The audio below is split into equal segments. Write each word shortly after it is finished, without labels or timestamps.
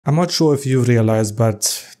I'm not sure if you've realized,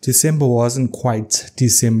 but December wasn't quite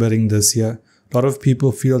Decembering this year. A lot of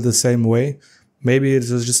people feel the same way. Maybe it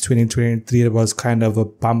was just 2023. It was kind of a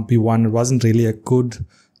bumpy one. It wasn't really a good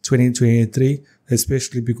 2023,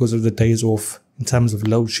 especially because of the days off in terms of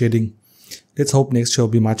load shedding. Let's hope next year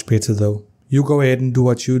will be much better though. You go ahead and do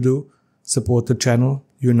what you do. Support the channel.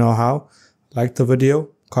 You know how. Like the video,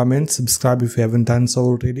 comment, subscribe if you haven't done so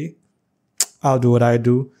already. I'll do what I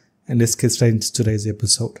do. And let's get straight into today's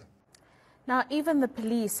episode. Now, even the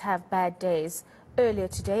police have bad days. Earlier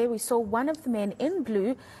today, we saw one of the men in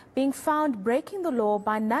blue being found breaking the law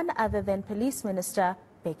by none other than Police Minister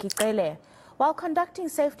Becky Cele. While conducting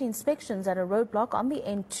safety inspections at a roadblock on the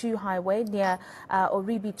N2 highway near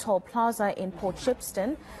Oribi Toll Plaza in Port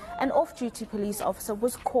Shepstone, an off-duty police officer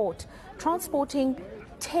was caught transporting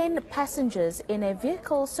 10 passengers in a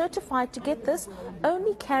vehicle certified to, get this,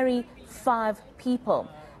 only carry 5 people.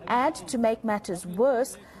 And to make matters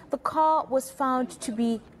worse, the car was found to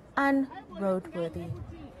be unroadworthy.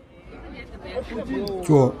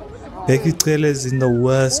 Yo, Becky Cele is in the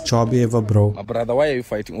worst job ever, bro. My brother, why are you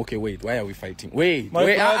fighting? Okay, wait, why are we fighting? Wait, my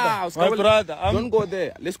brother, don't go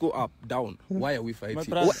there. Let's go up, down. Why are we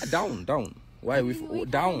fighting? Down. Why are we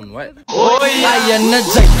down? Why? Oh yeah.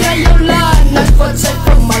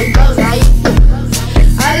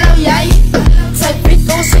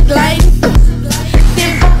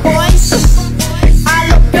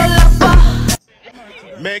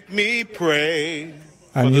 Make me pray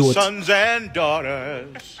for the sons and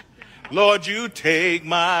daughters. Lord, you take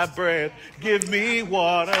my breath, give me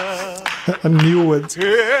water. I knew it.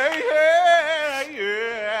 Yeah.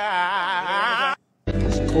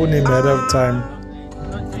 Only a matter of time.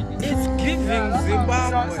 It's giving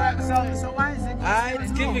Zimbabwe.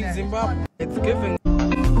 It's giving Zimbabwe. It's giving.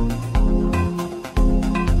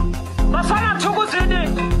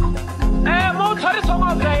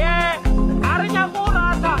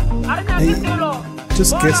 Hey,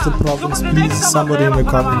 just guess the province, please. Somebody in the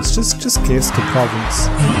comments, just guess the province.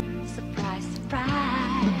 Surprise, surprise.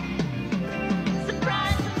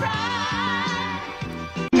 Surprise, surprise.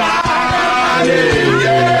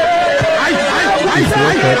 If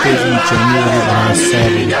your birthday is in January, I'm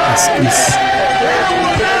sorry.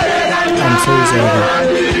 I'm so sorry.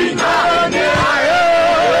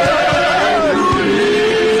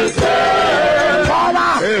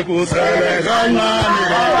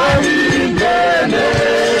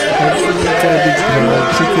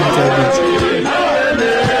 Chicken cabbage.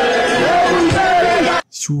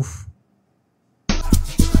 Shoof.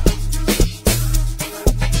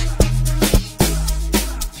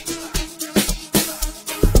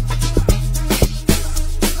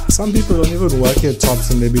 Some people don't even work at Tops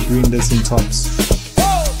and they be doing this in Tops.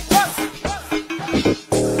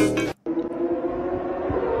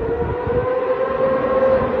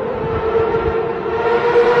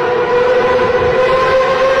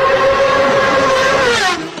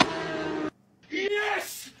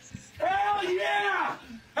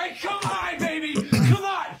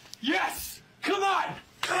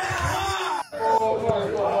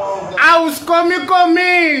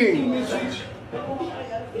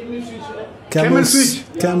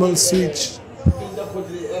 Camel switch.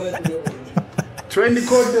 20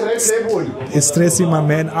 code the red label. It's stressing my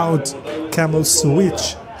man out. Camel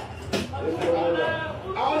switch.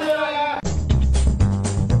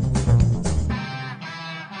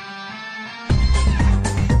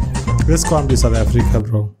 Let's come to South Africa,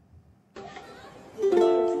 bro.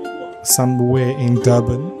 Somewhere in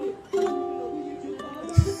Durban.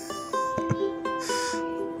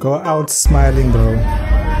 Go out smiling, bro.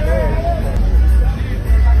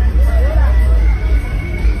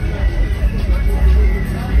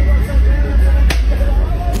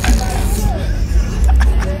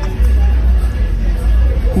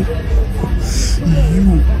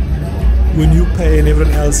 When you pay and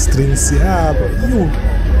everyone else drinks, yeah, but you.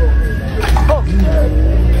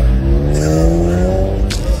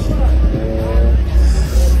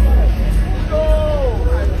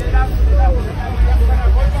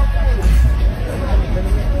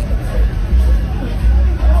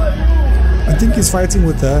 I think he's fighting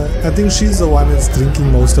with her. I think she's the one that's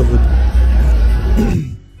drinking most of it.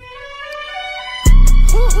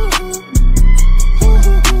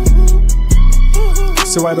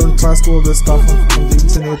 So I don't trust all this stuff on the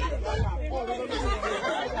internet.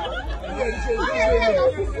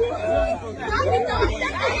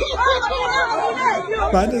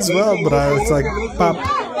 Might as well, bro. It's like pop.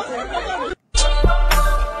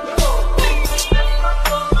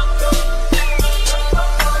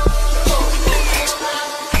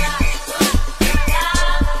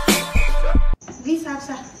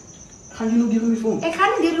 Gaan jullie nog give me phone? Ik ga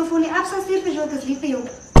gaan niet die voor die afstand stuur voor jou, dat is lief voor jou.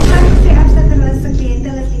 Gaan niet die afstand terwijl ze cliënt,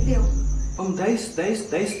 dat is lief voor jou.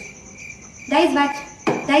 Deze wat?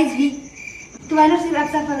 Deze wie? Toen wanneer ze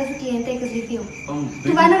afstand van deze cliënt, dat is lief voor jou.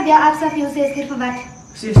 Toen wanneer die afstand voor jou 6 keer voor wat?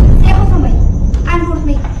 Zeg het voor mij. Antwoord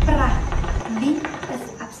mij. Vraag. Wie is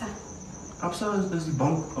afstand? Afstand is die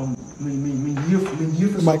bank.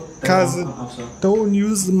 My cousin. Don't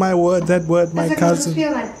use my word, that word, my cousin.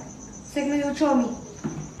 Zeg me jou, show me.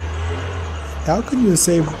 How can you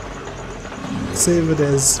save it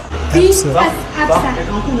as Wie is Absa? afstand? Ik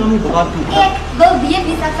wil weten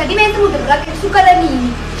wie is afstand. Die mensen moeten brak. Ik zoek hulle nie.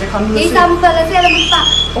 Jy saam vir hulle sê hulle moet pak.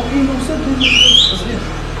 Okay, no, sir.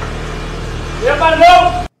 That's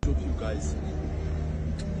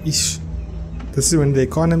it. Ish. This is when the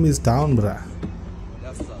economy is down, bruh.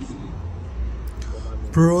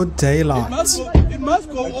 Broad daylight. It must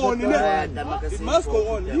go on, innit? It must go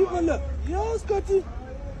on. Leave her. Yeah, Scotty.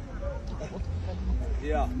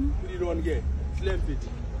 Yeah, put it on again. Slam fit.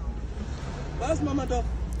 That's Mama Dog.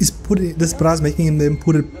 He's putting this bra's making him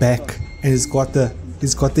put it back, and he's got the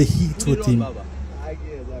heat with him.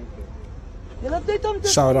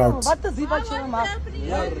 Shout out.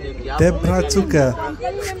 Debra took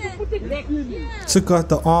out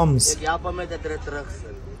the arms.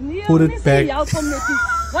 Put it back.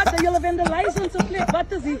 Wat julle vandalisme so plek,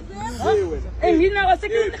 wat is dit? En hier nou as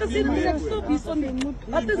ek net gesien het, ek stop hier son.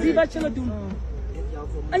 Wat is dit wat julle doen?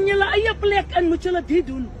 In julle eie plek en moet julle dit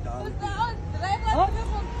doen.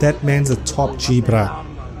 That man's a top G, bruh.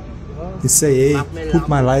 He say, hey, put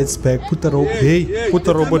my lights back, put the robot, hey, put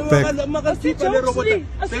the robot back.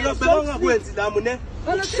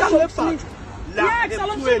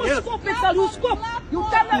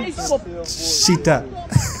 Shita.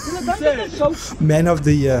 Man of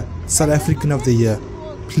the year, South African of the year.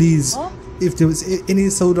 Please, if there was any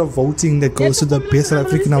sort of voting that goes to the best South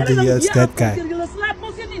African of the year, it's that guy.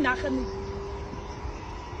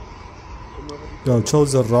 Yo,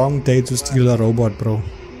 chose the wrong day to steal a robot, bro.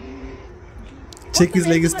 Check his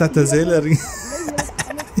leg is tatazela.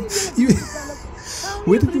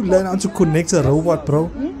 Where did you learn how to connect a robot, bro?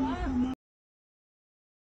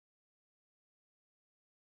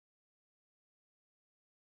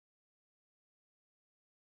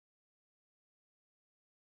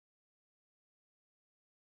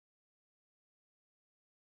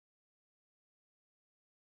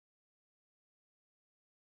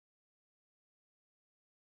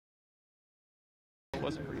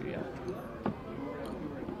 Wasn't for you yet.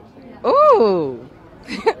 Ooh.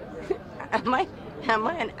 am I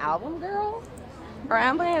an album girl? Or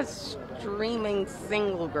am I a streaming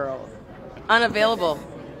single girl? Unavailable.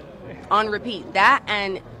 On repeat. That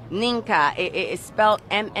and Ninka. It is spelled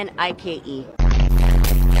M-N-I-K-E.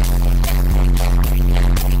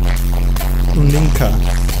 Ninka.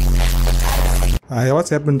 What's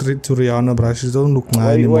happened to Rihanna, bruh? She don't look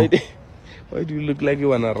nice anymore. Why do you look like you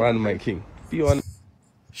wanna run, my king? Be honest.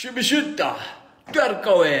 Shibishita,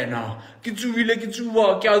 Darka wena, Kitsubile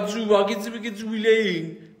Kitsuba, Katsuba,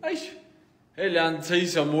 Kitsubiling. Aish, Elan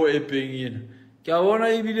says some more eping. Kawana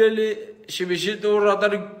Ibile, Shibishito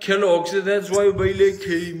rather Kellogg's, that's why Bailey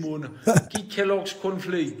came on. Ki Kellogg's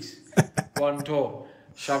cornflakes. One toe,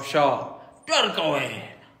 sharp sharp, Darka wena.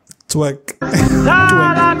 Twerk.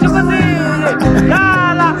 Imagine getting Robin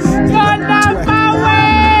now asking you to twerk.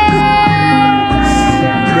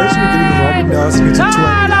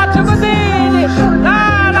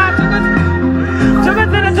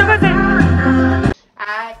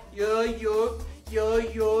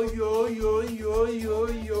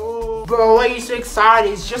 Bro, why are you so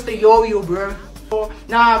excited? It's just a yo-yo, bro.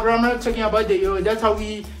 Nah, bro, I'm not talking about the yo. That's how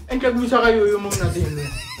we introduce our yo-yo mom.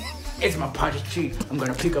 It's my party treat. I'm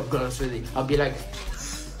gonna pick up girls with it. I'll be like,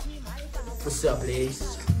 what's up,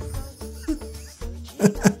 ladies?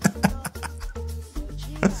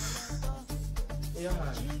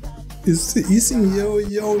 He's saying yo.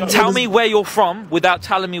 Tell me where you're from without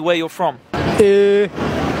telling me where you're from.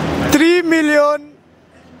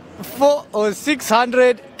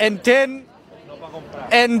 3,610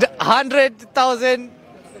 and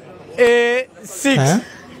 100,006.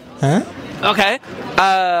 Huh? Okay.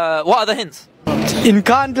 What are the hints? In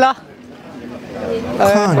Kandla.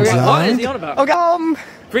 What is he on about? Okay.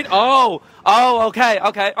 Oh, okay.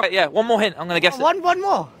 Alright, yeah, one more hint. I'm gonna guess it. One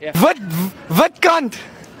more. Yeah. What can't?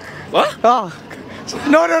 What? Oh.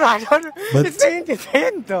 No, I don't. But it's a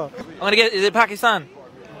hint though. I'm gonna guess, is it Pakistan?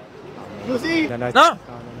 No.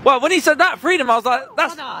 Well, when he said that, freedom, I was like,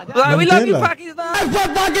 that's... Like, we love you, Pakistan.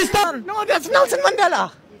 Pakistan. No, that's Nelson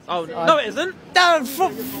Mandela. Oh, no it isn't.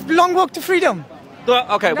 Long walk to freedom.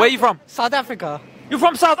 Okay, where are you from? South Africa. You're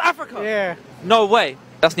from South Africa? Yeah. No way.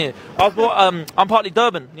 That's new. I was born, I'm partly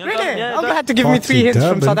Durban. You know Really? Durban? Yeah, I'm gonna have to give Partly me 3 hints from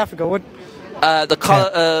Durban. South Africa. What? the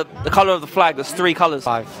color of the flag. There's 3 colors.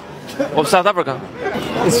 5. Of South Africa.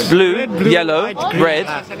 It's blue, yellow, red,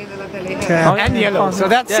 And yellow. So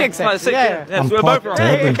that's 6. No, 6. Yeah. Yeah, so we're both wrong.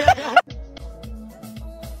 Durban.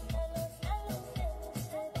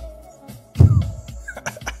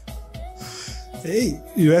 Hey,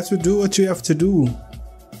 you have to do what you have to do.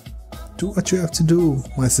 Do what you have to do,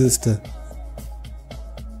 my sister.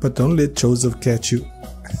 But don't let Joseph catch you.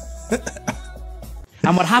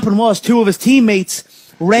 And what happened was 2 of his teammates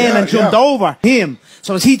ran and jumped over him.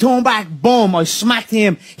 So as he turned back, boom, I smacked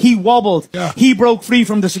him. He wobbled. He broke free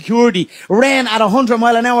from the security, ran at 100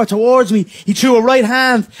 miles an hour towards me. He threw a right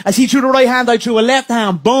hand. As he threw the right hand, I threw a left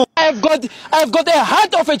hand. Boom. I've got a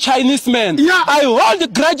heart of a Chinese man. Yeah. I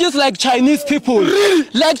hold grudges like Chinese people.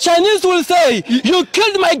 Like Chinese will say, you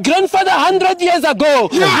killed my grandfather 100 years ago.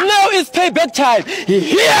 Now it's payback time.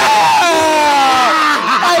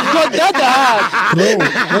 I've got that heart. Bro,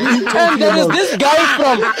 what are you talking And there is about? this guy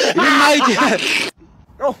from United.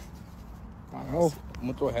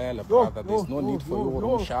 There's no need for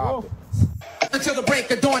you to sharp. Until the break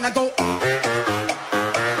of dawn, I go on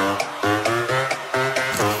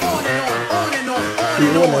and on. You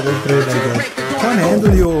won't let it play like that. Can't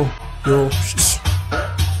handle your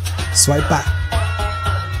swipe back.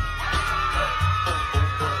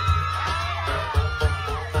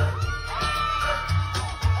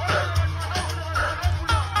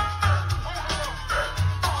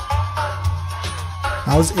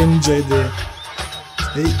 How's MJ there?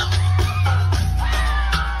 Hey.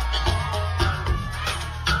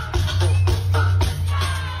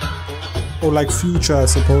 Or like Future, I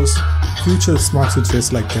suppose. Future smart to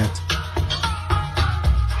dress like that.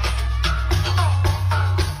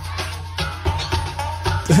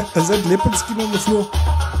 Is that leopard skin on the floor?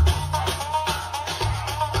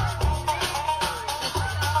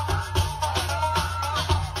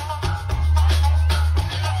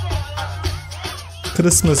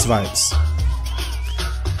 Christmas vibes.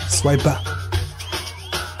 Swipe up.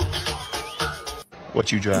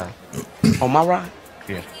 What you drive? On my ride?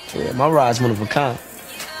 Yeah. Yeah, my ride's one of a kind.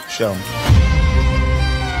 Show me.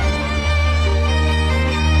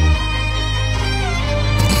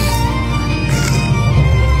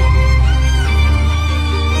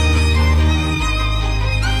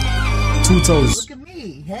 Two toes. Look at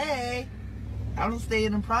me. Hey. I don't stay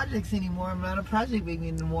in the projects anymore. I'm not a project baby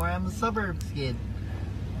anymore. I'm a suburbs kid.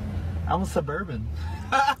 I'm a suburban.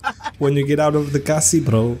 When you get out of the cassie,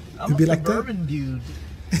 bro, you'll be like that. Suburban dude.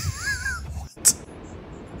 What?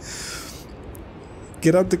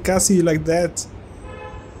 Get out the cassie, you like that.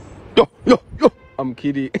 Yo. I'm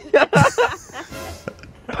kidding.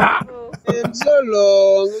 I am so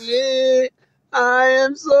lonely. I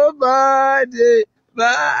am so bad.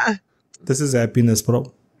 This is happiness,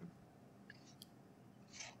 bro.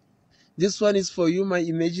 This one is for you, my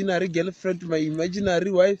imaginary girlfriend, my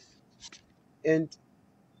imaginary wife. And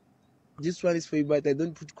this one is for you, but I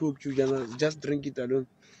don't put coke, you just drink it alone.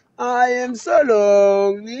 I am so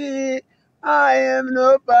lonely. I am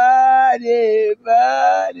nobody,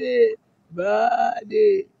 body.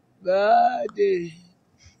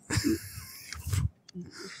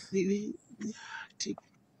 Take.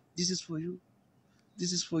 This is for you.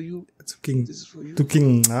 This is for you. It's okay. This is for you. To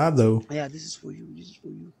King though. Yeah, this is for you. This is for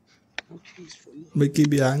you. Okay, it's for you. Make you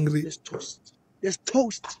be angry. Let's toast. Let's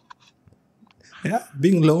toast. Yeah,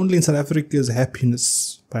 being lonely in South Africa is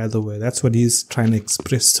happiness, by the way. That's what he's trying to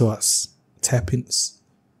express to us. It's happiness.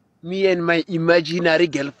 Me and my imaginary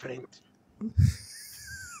girlfriend.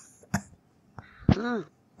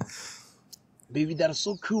 Baby, that's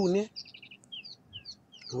so cool, ne?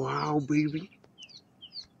 Wow, baby.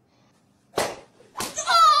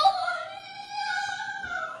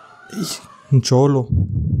 Cholo.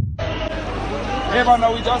 Hey, man,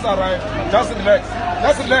 now we just arrived. Just relax.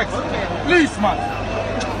 Just relax. Please, man.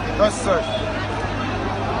 Just search.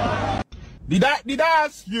 Did I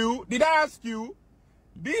ask you? Did I ask you?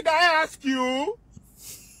 Did I ask you?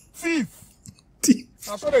 Thief.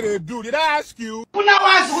 That's what they do. Did I ask you?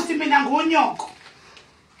 Unawazi ukuthi mina ngunyoko.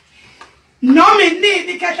 Noma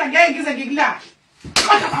inini ikhehla ngeke ngize ngikulahle.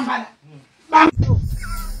 Kodwa bambala.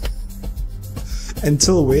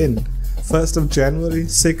 Until when? 1st of January?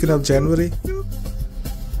 2nd of January?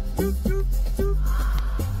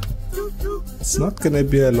 It's not gonna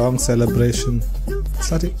be a long celebration.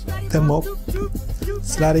 Slutty. Them up.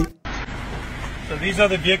 Slutty. So these are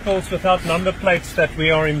the vehicles without number plates that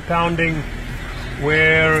we are impounding,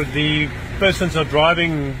 where the persons are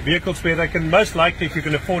driving vehicles where they can most likely, if you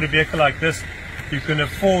can afford a vehicle like this, you can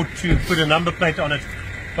afford to put a number plate on it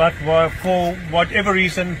but for whatever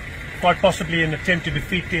reason, quite possibly an attempt to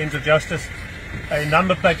defeat the ends of justice, a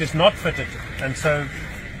number plate is not fitted, and so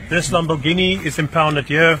this Lamborghini is impounded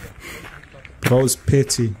here. Bro's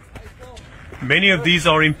petty. Many of these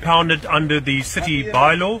are impounded under the city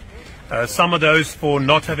bylaw. Some of those for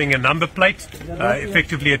not having a number plate,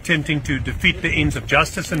 effectively attempting to defeat the ends of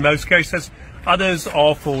justice in most cases. Others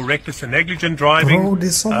are for reckless and negligent driving. Bro,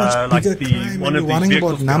 there's so much like bigger crime one and of you're these worrying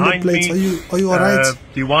vehicles about number behind plates. me. Are you alright?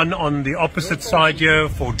 The one on the opposite side here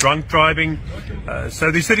for drunk driving.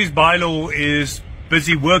 So the city's bylaw is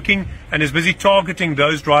busy working and is busy targeting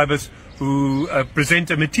those drivers who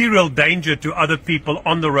present a material danger to other people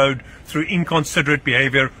on the road through inconsiderate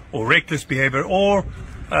behavior or reckless behavior or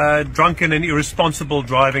drunken and irresponsible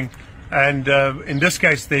driving. And in this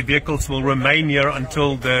case, their vehicles will remain here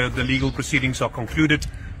until the legal proceedings are concluded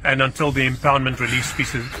and until the impoundment release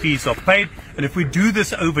fees are paid. And if we do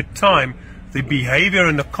this over time, the behavior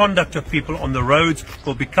and the conduct of people on the roads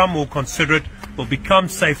will become more considerate, will become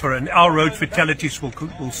safer, and our road fatalities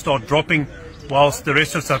will start dropping whilst the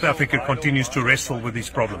rest of South Africa continues to wrestle with these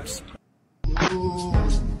problems.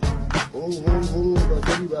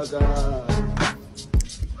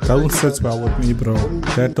 Don't sit well with me, bro.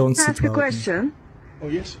 That don't sit Ask a well with me. question. Oh,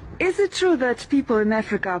 yes. Is it true that people in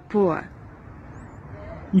Africa are poor?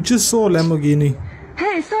 You just saw Lamborghini.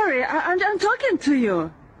 Hey, sorry, I'm talking to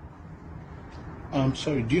you.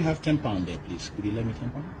 Sorry, do you have £10 there, please? Could you lend me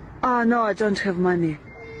 £10? Oh, no, I don't have money.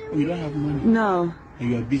 Oh, you don't have money? No. And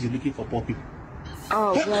you are busy looking for poor people.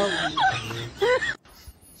 Oh, well.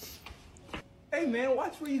 Hey, man,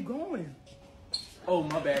 watch where you going. Oh,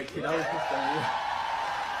 my bad, kid. I was just on you.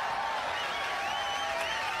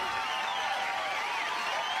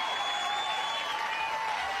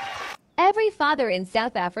 Every Father in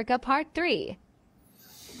South Africa, Part 3.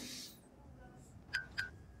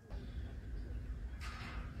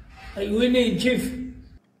 Are you winning, Chief?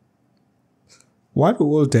 Why do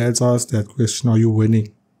all dads ask that question? Are you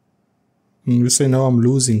winning? And you say, no, I'm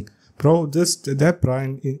losing. Bro, that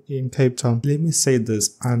Brian in Cape Town, let me say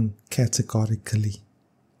this uncategorically.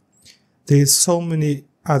 There's so many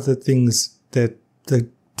other things that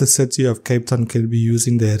the city of Cape Town can be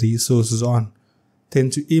using their resources on than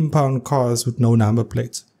to impound cars with no number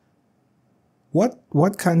plates.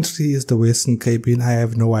 What country is the Western Cape in? I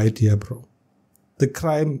have no idea, bro. The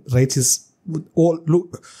crime rate is all,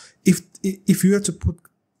 look, if you had to put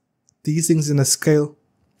these things in a scale,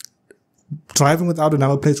 driving without a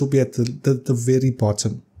number plate will be at the very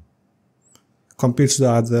bottom compared to the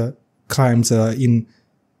other crimes that are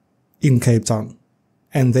in Cape Town.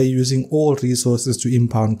 And they're using all resources to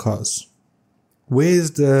impound cars.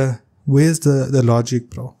 Where's the logic,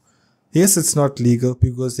 bro? Yes, it's not legal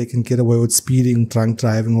because they can get away with speeding, drunk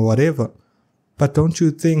driving or whatever. But don't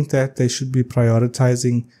you think that they should be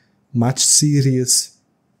prioritizing much serious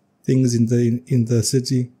things in the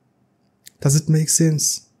city? Does it make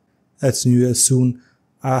sense? It's New Year soon.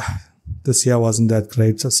 This year wasn't that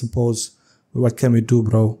great, I suppose. What can we do,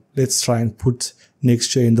 bro? Let's try and put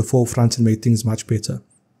next year in the forefront and make things much better.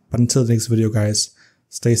 But until the next video, guys,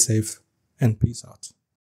 stay safe and peace out.